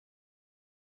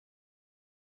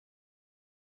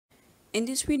In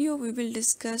this video, we will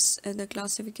discuss the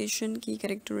classification, key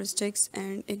characteristics,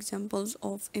 and examples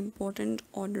of important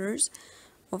orders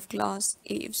of class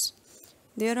Aves.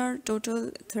 There are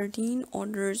total 13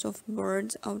 orders of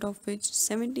birds, out of which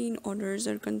 17 orders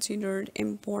are considered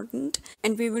important,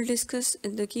 and we will discuss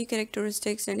the key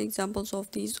characteristics and examples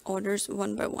of these orders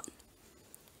one by one.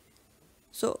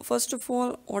 So, first of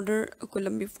all, order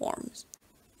columbiforms.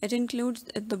 It includes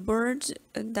the birds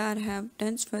that have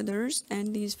dense feathers,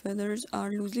 and these feathers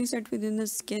are loosely set within the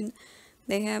skin.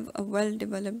 They have a well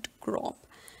developed crop.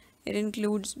 It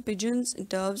includes pigeons,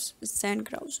 doves,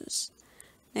 sandgrouses.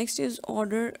 Next is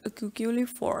order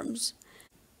cuculiforms.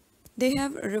 They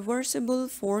have reversible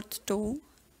fourth toe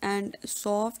and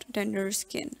soft, tender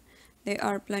skin. They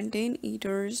are plantain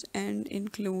eaters and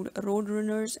include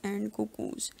roadrunners and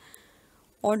cuckoos.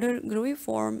 Order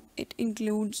Gruiform, it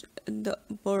includes the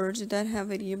birds that have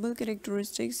variable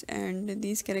characteristics, and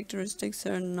these characteristics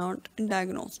are not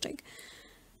diagnostic.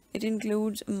 It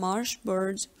includes marsh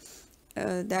birds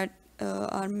that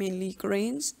are mainly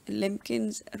cranes,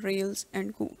 limpkins, rails,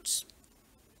 and coots.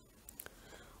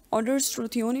 Order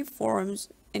Struthoniforms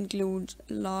includes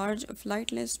large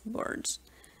flightless birds.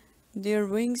 Their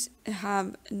wings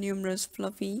have numerous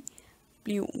fluffy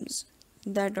plumes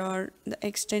that are the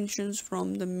extensions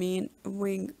from the main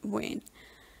wing vein.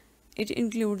 It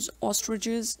includes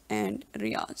ostriches and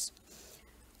rheas.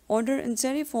 Order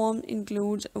Anseriform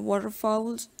includes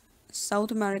waterfowls, South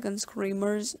American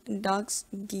screamers, ducks,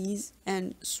 geese,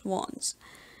 and swans.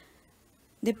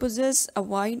 They possess a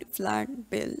wide,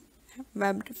 flat bill,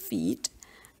 webbed feet,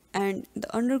 and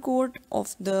the undercoat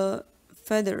of the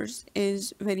feathers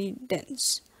is very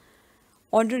dense.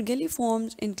 Order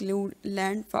Galliforms include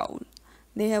landfowl.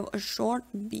 They have a short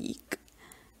beak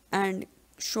and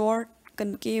short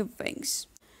concave wings.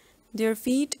 Their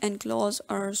feet and claws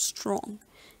are strong.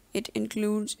 It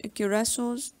includes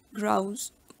curassows,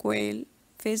 grouse, quail,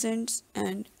 pheasants,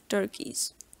 and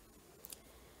turkeys.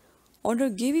 Order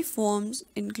Gaviforms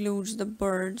includes the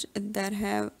birds that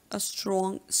have a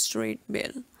strong straight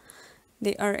bill.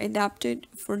 They are adapted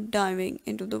for diving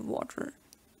into the water,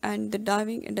 and the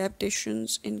diving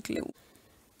adaptations include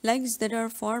legs that are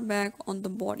far back on the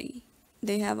body.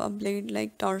 They have a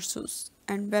blade-like tarsus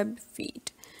and webbed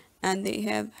feet, and they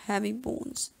have heavy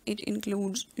bones. It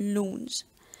includes loons.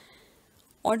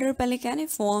 Order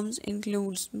Pelecaniforms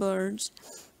includes birds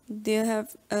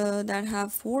that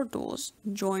have four toes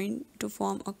joined to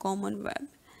form a common web.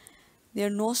 Their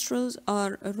nostrils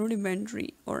are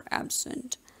rudimentary or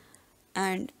absent,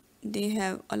 and they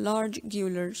have a large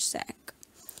gular sac.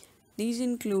 These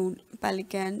include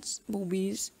pelicans,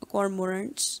 boobies,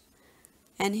 cormorants,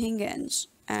 anhingens,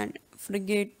 and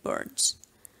frigate birds.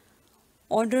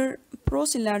 Order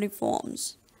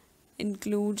Procellariforms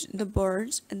includes the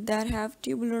birds that have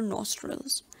tubular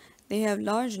nostrils. They have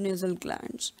large nasal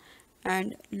glands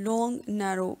and long,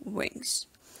 narrow wings.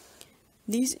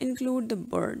 These include the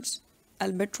birds,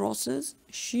 albatrosses,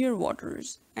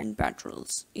 shearwaters, and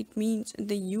petrels. It means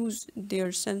they use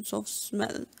their sense of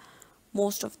smell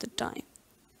most of the time.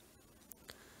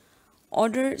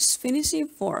 Order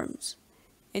Sphiniciforms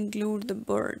include the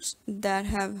birds that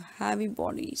have heavy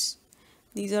bodies.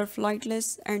 These are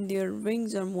flightless, and their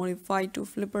wings are modified to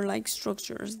flipper-like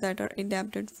structures that are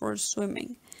adapted for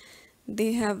swimming.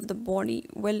 They have the body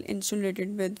well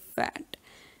insulated with fat.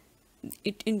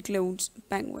 It includes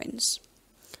penguins.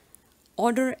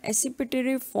 Order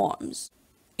Accipitariforms.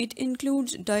 It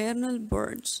includes diurnal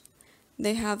birds.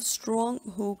 They have strong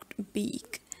hooked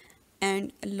beak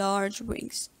and large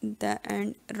wings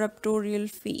and raptorial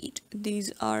feet.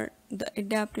 These are the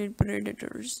adapted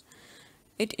predators.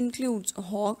 It includes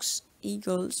hawks,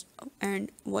 eagles,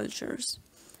 and vultures.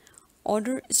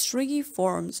 Order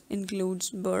Strigiforms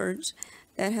includes birds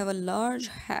that have a large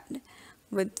head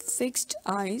with fixed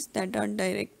eyes that are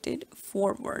directed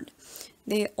forward.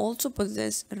 They also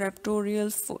possess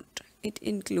raptorial foot. It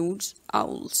includes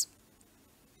owls.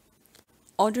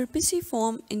 Order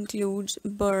Pisiform includes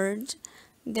birds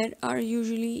that are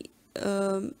usually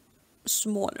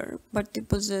smaller, but they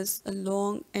possess a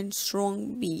long and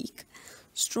strong beak,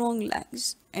 strong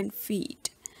legs, and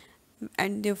feet,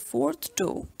 and their fourth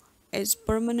toe is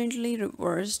permanently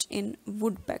reversed in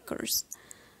woodpeckers.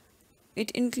 It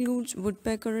includes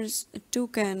woodpeckers,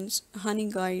 toucans,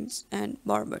 honeyguides, and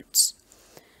barbets.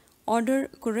 Order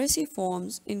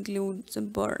Coraciforms includes the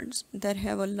birds that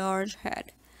have a large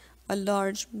head, a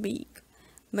large beak,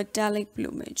 metallic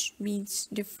plumage, means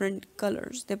different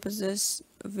colors. They possess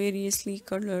variously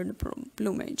colored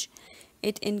plumage.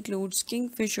 It includes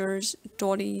kingfishers,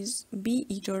 toddies,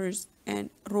 bee-eaters, and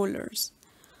rollers.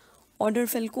 Order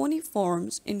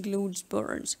Falconiforms includes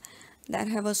birds that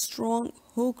have a strong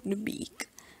hooked beak,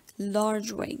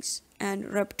 large wings, and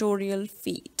raptorial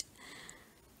feet.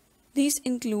 These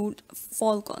include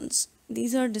falcons.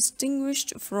 These are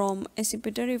distinguished from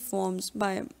acipiteri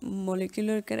by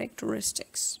molecular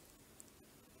characteristics.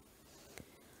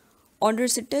 Order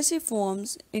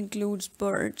Ctesiforms includes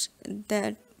birds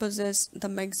that possess the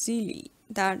maxillae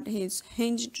that is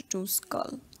hinged to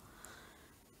skull.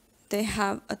 They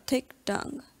have a thick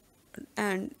tongue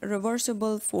and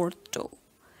reversible fourth toe,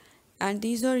 and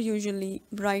these are usually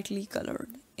brightly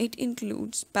colored. It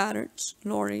includes parrots,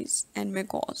 lories, and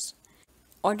macaws.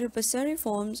 Order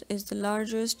Passeriformes is the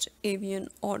largest avian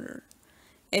order.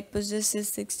 It possesses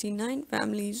 69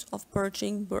 families of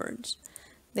perching birds.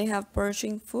 They have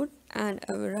perching foot and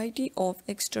a variety of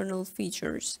external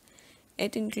features.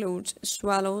 It includes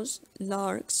swallows,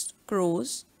 larks,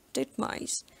 crows,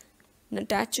 titmice,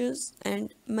 nuthatches,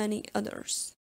 and many others.